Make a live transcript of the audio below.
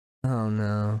Oh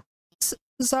no.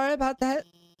 Sorry about that.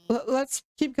 Let's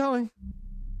keep going.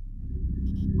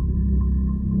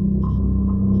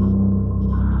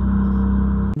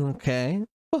 Okay.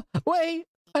 Wait.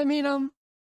 I mean,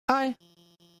 I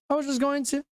was just going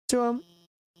to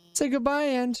say goodbye,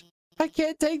 and I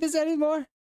can't take this anymore.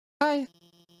 I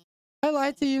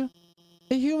lied to you.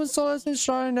 A human soul isn't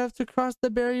strong enough to cross the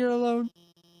barrier alone.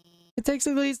 It takes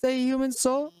at least a human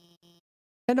soul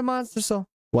and a monster soul.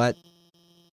 What?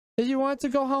 If you want to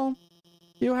go home,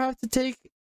 you have to take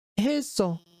his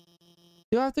soul.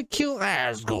 You have to kill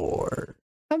Asgore.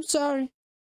 I'm sorry.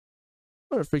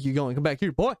 Where the frick you going? Come back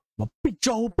here, boy. I'll beat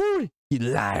your whole booty. You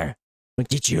liar. I'll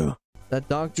get you. That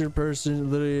doctor person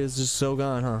literally is just so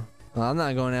gone, huh? Well, I'm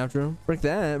not going after him. Frick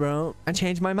that, bro. I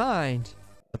changed my mind.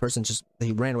 The person just,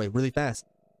 he ran away really fast.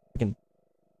 I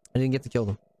didn't get to kill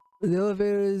them. The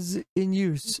elevator is in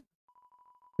use.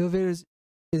 The elevator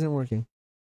isn't working.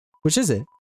 Which is it?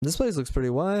 This place looks pretty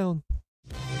wild.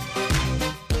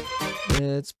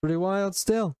 It's pretty wild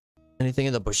still. Anything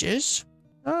in the bushes?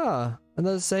 Ah,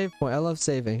 another save point. I love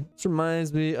saving. This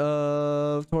reminds me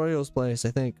of Toriel's place,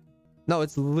 I think. No,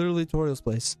 it's literally Toriel's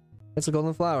place. It's a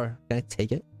golden flower. Can I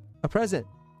take it? A present.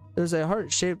 There's a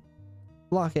heart-shaped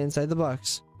locket inside the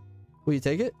box. Will you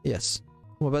take it? Yes.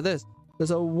 What about this?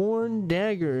 There's a worn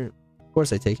dagger. Of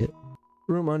course I take it.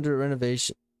 Room under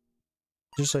renovation.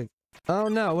 Just like, oh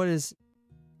no, what is...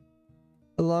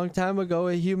 A long time ago,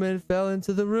 a human fell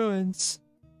into the ruins.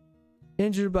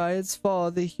 Injured by its fall,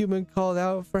 the human called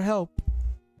out for help.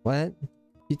 What?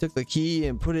 You took the key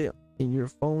and put it in your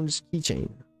phone's keychain.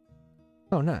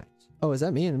 Oh, nice. Oh, is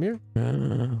that me in the mirror?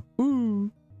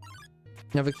 Ooh.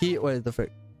 You have a key? What the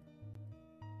frick?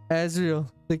 Azrael,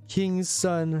 the king's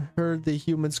son, heard the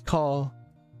human's call.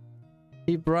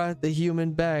 He brought the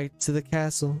human back to the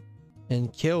castle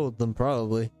and killed them,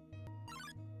 probably.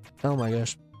 Oh my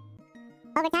gosh.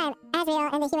 Over time, Azrael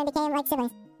and the human became like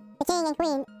siblings. The king and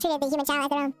queen treated the human child as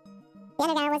their own. The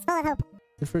other guy was full of hope.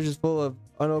 The fridge is full of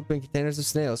unopened containers of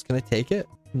snails. Can I take it?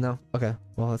 No. Okay.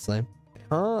 Well, that's lame.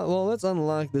 Well, let's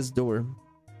unlock this door.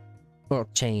 Or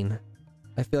chain.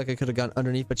 I feel like I could have gone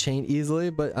underneath a chain easily,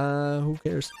 but who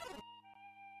cares?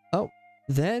 Oh,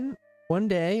 then one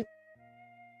day,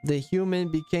 the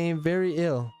human became very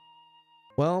ill.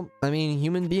 Well, I mean,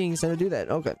 human beings tend to do that.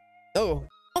 Okay. Oh.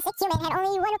 The sick human had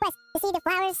only one request, to see the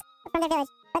flowers from their village,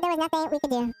 but there was nothing we could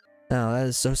do. Oh, that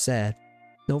is so sad.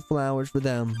 No flowers for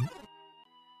them.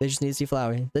 They just need to see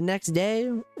flowers. The next day,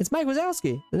 it's Mike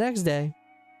Wazowski. The next day,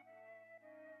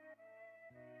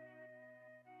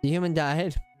 the human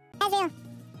died. Azrael,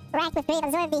 racked with grief,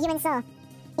 absorbed the human soul.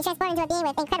 He transformed into a being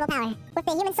with incredible power. With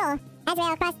the human soul,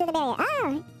 Azrael crossed through the barrier.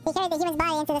 Oh! He carried the human's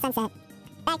body into the sunset.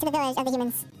 Back to the village of the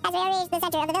humans. Azrael reached the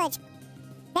center of the village.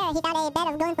 There, he found a bed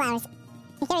of glowing flowers.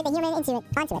 He carried the human onto it.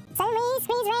 Suddenly,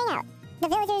 screams rang out. The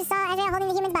villagers saw Azrael holding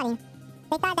the human's body.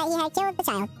 They thought that he had killed the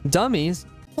child. Dummies.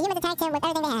 The humans attacked him with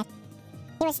everything they had.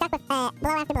 He was struck with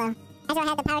blow after blow. Azrael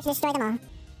had the power to destroy them all.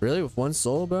 Really? With one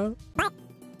soul, bro? What?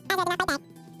 Azrael did not fight back.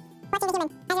 Watching the human,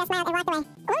 Azrael smiled and walked away.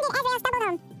 Wounded, Azrael stumbled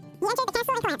home. He entered the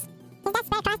castle and collapsed. His death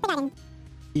spread across the garden.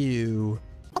 Ew.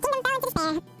 The kingdom fell into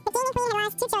despair. The king and queen had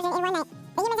lost 2 children in one night.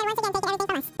 The humans had once again taken everything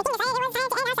from us. The king decided it was time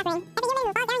to end our suffering. Every human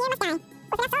who falls down here must die.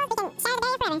 With enough souls, we can shatter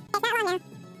the barrier forever. It's not long now.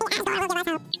 And Asgore will give us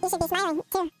hope. You should be smiling,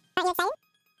 too. Aren't you excited?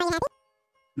 Are you happy?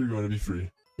 You're going to be free.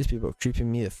 These people are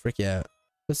creeping me the frick out.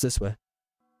 What's this way?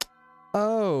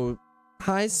 Oh,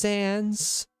 hi,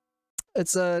 Sans.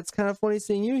 It's kind of funny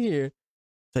seeing you here.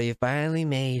 So you finally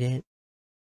made it.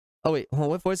 Oh wait, hold on,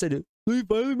 what voice I do? So you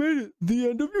finally made it. The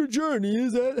end of your journey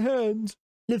is at hand.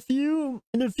 In a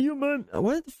few months.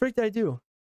 What the frick did I do?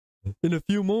 In a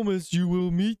few moments, you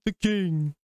will meet the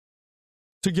king.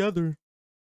 Together,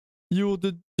 you will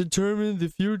determine the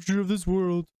future of this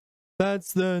world.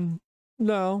 That's then.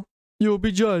 Now, you will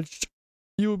be judged.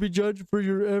 You will be judged for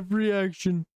your every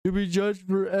action. You'll be judged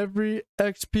for every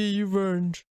XP you've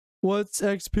earned. What's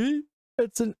XP?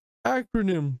 It's an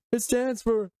acronym. It stands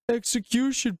for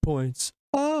execution points.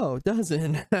 Oh,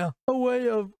 doesn't it? A way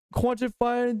of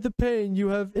quantifying the pain you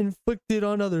have inflicted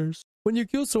on others. When you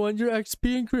kill someone, your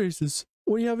XP increases.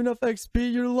 When you have enough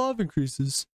XP, your love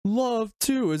increases. Love,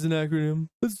 too, is an acronym.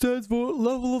 It stands for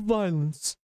level of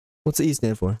violence. What's the E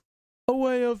stand for? A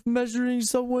way of measuring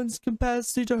someone's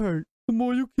capacity to hurt. The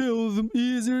more you kill, the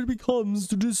easier it becomes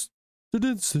to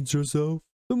distance yourself.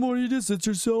 The more you distance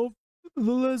yourself,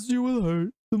 the less you will hurt.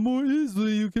 The more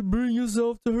easily you can bring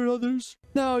yourself to hurt others.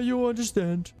 Now you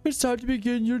understand. It's time to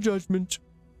begin your judgment.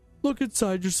 Look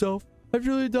inside yourself. Have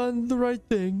you really done the right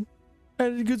thing?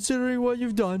 And considering what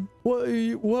you've done, what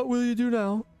will you do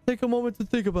now? Take a moment to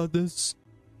think about this.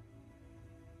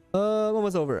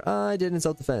 Almost over. I did in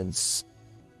self-defense.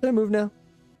 Can I move now?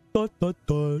 Dot, dot,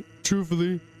 dot.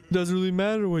 Truthfully, it doesn't really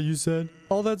matter what you said.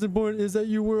 All that's important is that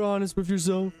you were honest with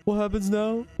yourself. What happens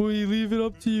now? We leave it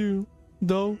up to you.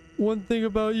 Though, one thing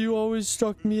about you always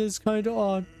struck me as kind of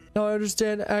odd. Now I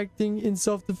understand acting in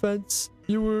self-defense.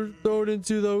 You were thrown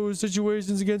into those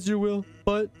situations against your will.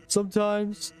 But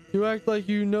sometimes, you act like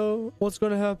you know what's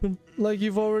going to happen. Like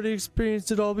you've already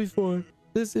experienced it all before.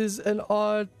 This is an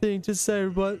odd thing to say,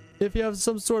 but if you have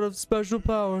some sort of special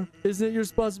power, isn't it your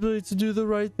responsibility to do the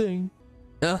right thing?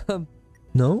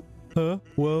 No? Huh?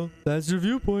 Well, that's your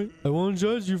viewpoint. I won't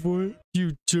judge you for it.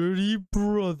 You dirty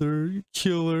brother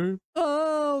killer.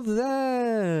 Oh,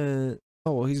 that.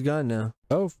 Oh, well, he's gone now.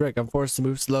 Oh, frick, I'm forced to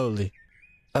move slowly.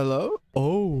 Hello?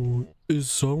 Oh,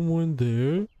 is someone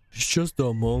there? It's just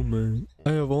a moment.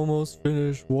 I have almost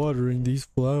finished watering these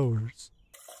flowers.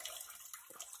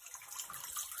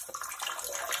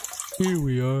 Here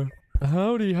we are.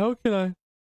 Howdy, how can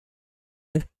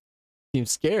I?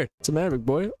 Seems scared. What's the matter, big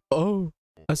boy? Oh,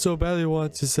 I so badly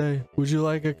want to say, would you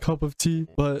like a cup of tea?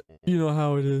 But you know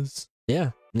how it is.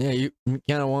 Yeah, you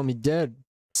kind of want me dead,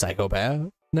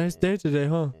 psychopath. Nice day today,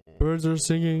 huh? Birds are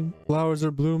singing, flowers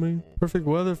are blooming. Perfect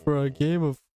weather for a game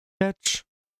of catch.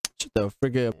 Shut the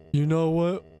frick up. You know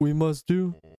what we must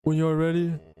do? When you're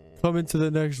ready, come into the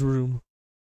next room.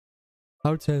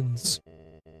 How tense.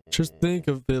 Just think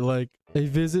of it like a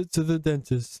visit to the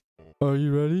dentist. Are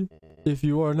you ready? If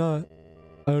you are not,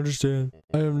 I understand.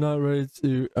 I'm not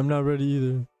ready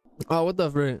either. Oh, what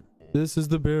the frick? This is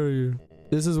the barrier.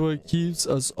 This is what keeps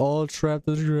us all trapped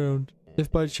underground. If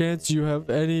by chance you have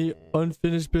any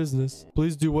unfinished business,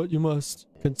 please do what you must.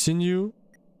 Continue.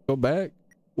 Go back.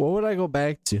 What would I go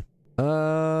back to?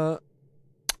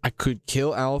 I could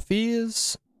kill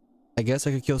Alphys. I guess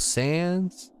I could kill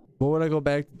Sans. What would I go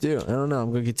back to do? I don't know.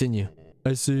 I'm gonna continue.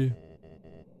 I see.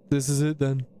 This is it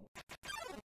then.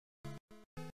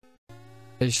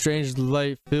 A strange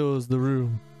light fills the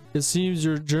room. It seems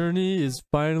your journey is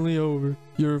finally over.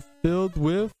 You're filled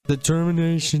with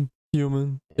determination,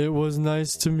 human. It was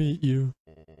nice to meet you.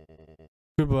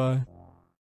 Goodbye.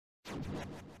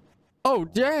 Oh,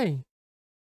 dang!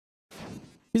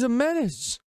 He's a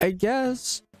menace, I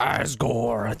guess.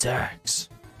 Asgore attacks.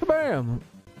 Bam!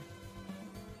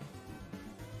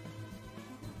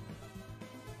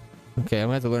 Okay, I'm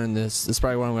gonna have to learn this. This is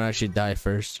probably where I'm gonna actually die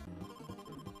first.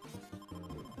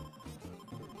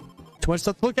 Too much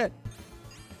stuff to look at.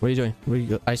 What are you doing? Where are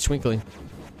you? Eyes twinkling.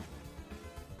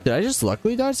 Did I just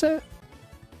luckily dodge that?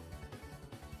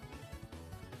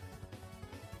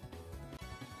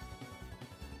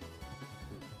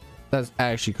 That's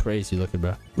actually crazy looking,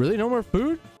 bro. Really? No more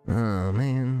food? Oh,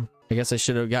 man. I guess I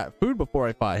should have got food before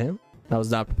I fought him. I was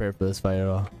not prepared for this fight at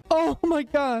all. Oh my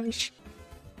gosh.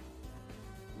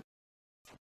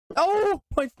 Oh,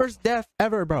 my first death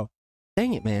ever, bro.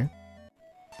 Dang it, man.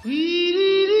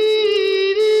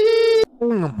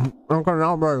 I'm coming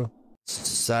out, bro.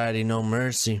 Society, no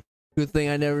mercy. Good thing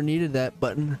I never needed that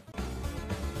button.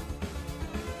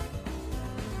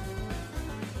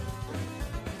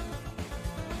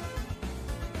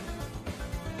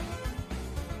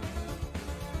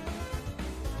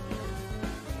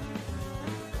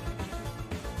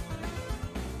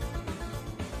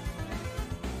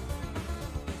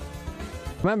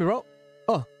 Come at me, bro.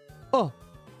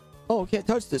 Oh, can't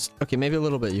touch this. Okay, maybe a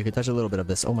little bit. You can touch a little bit of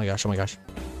this. Oh my gosh, oh my gosh.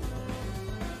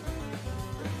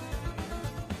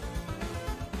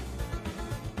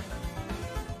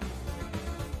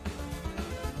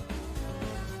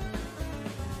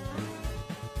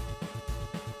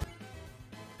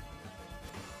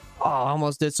 Oh, I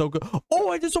almost did so good. Oh,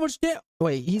 I did so much damage.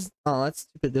 Wait, oh, that's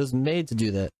stupid. It was made to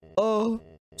do that. Oh,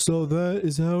 so that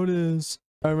is how it is.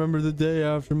 I remember the day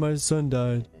after my son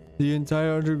died. The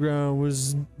entire underground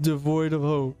was devoid of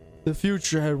hope. The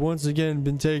future had once again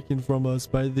been taken from us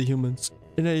by the humans.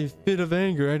 In a fit of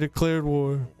anger, I declared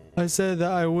war. I said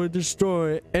that I would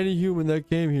destroy any human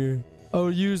that came here. I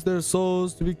would use their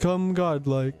souls to become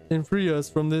godlike and free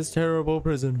us from this terrible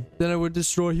prison. Then I would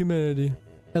destroy humanity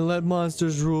and let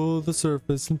monsters rule the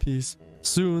surface in peace.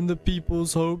 Soon the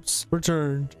people's hopes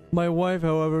returned. My wife,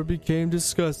 however, became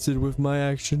disgusted with my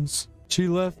actions. She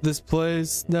left this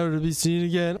place, never to be seen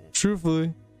again.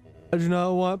 Truthfully, I do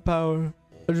not want power.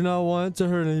 I do not want to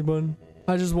hurt anyone.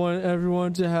 I just want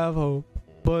everyone to have hope.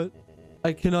 But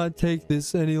I cannot take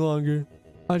this any longer.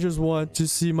 I just want to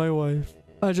see my wife.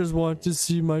 I just want to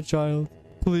see my child.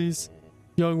 Please,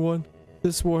 young one,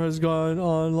 this war has gone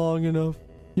on long enough.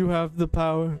 You have the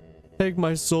power. Take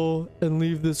my soul and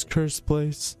leave this cursed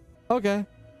place. Okay.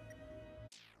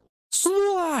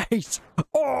 Slice!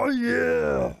 Oh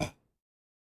yeah!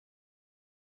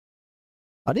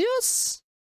 Adios.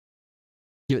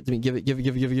 Give it to me. Give it. Give it.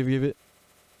 Give it. Give it. Give it. Give it.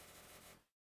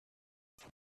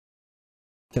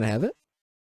 Can I have it?